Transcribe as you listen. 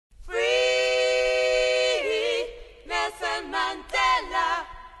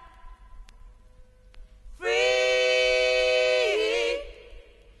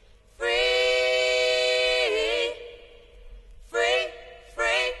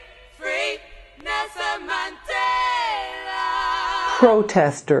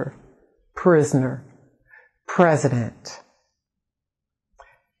protester, prisoner, president.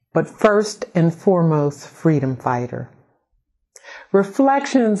 But first and foremost, freedom fighter.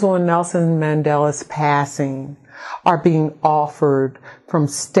 Reflections on Nelson Mandela's passing are being offered from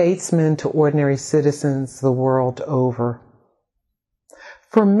statesmen to ordinary citizens the world over.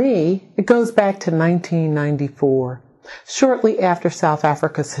 For me, it goes back to 1994, shortly after South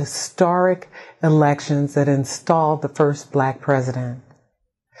Africa's historic elections that installed the first black president.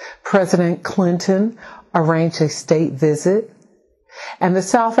 President Clinton arranged a state visit, and the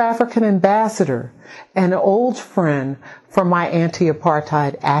South African ambassador, an old friend from my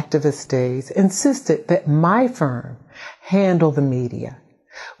anti-apartheid activist days, insisted that my firm handle the media,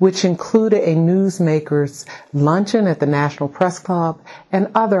 which included a newsmakers' luncheon at the National Press Club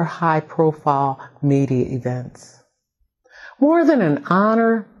and other high-profile media events. More than an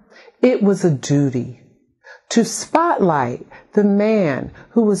honor, it was a duty to spotlight the man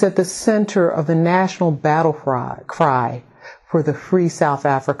who was at the center of the national battle cry for the Free South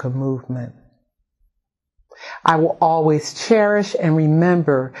Africa movement. I will always cherish and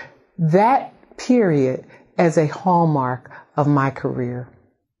remember that period as a hallmark of my career.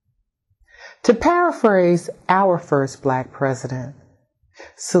 To paraphrase our first black president,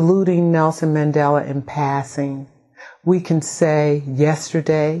 saluting Nelson Mandela in passing, we can say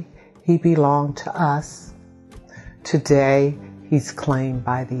yesterday he belonged to us. Today he's claimed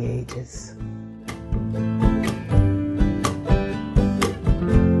by the ages.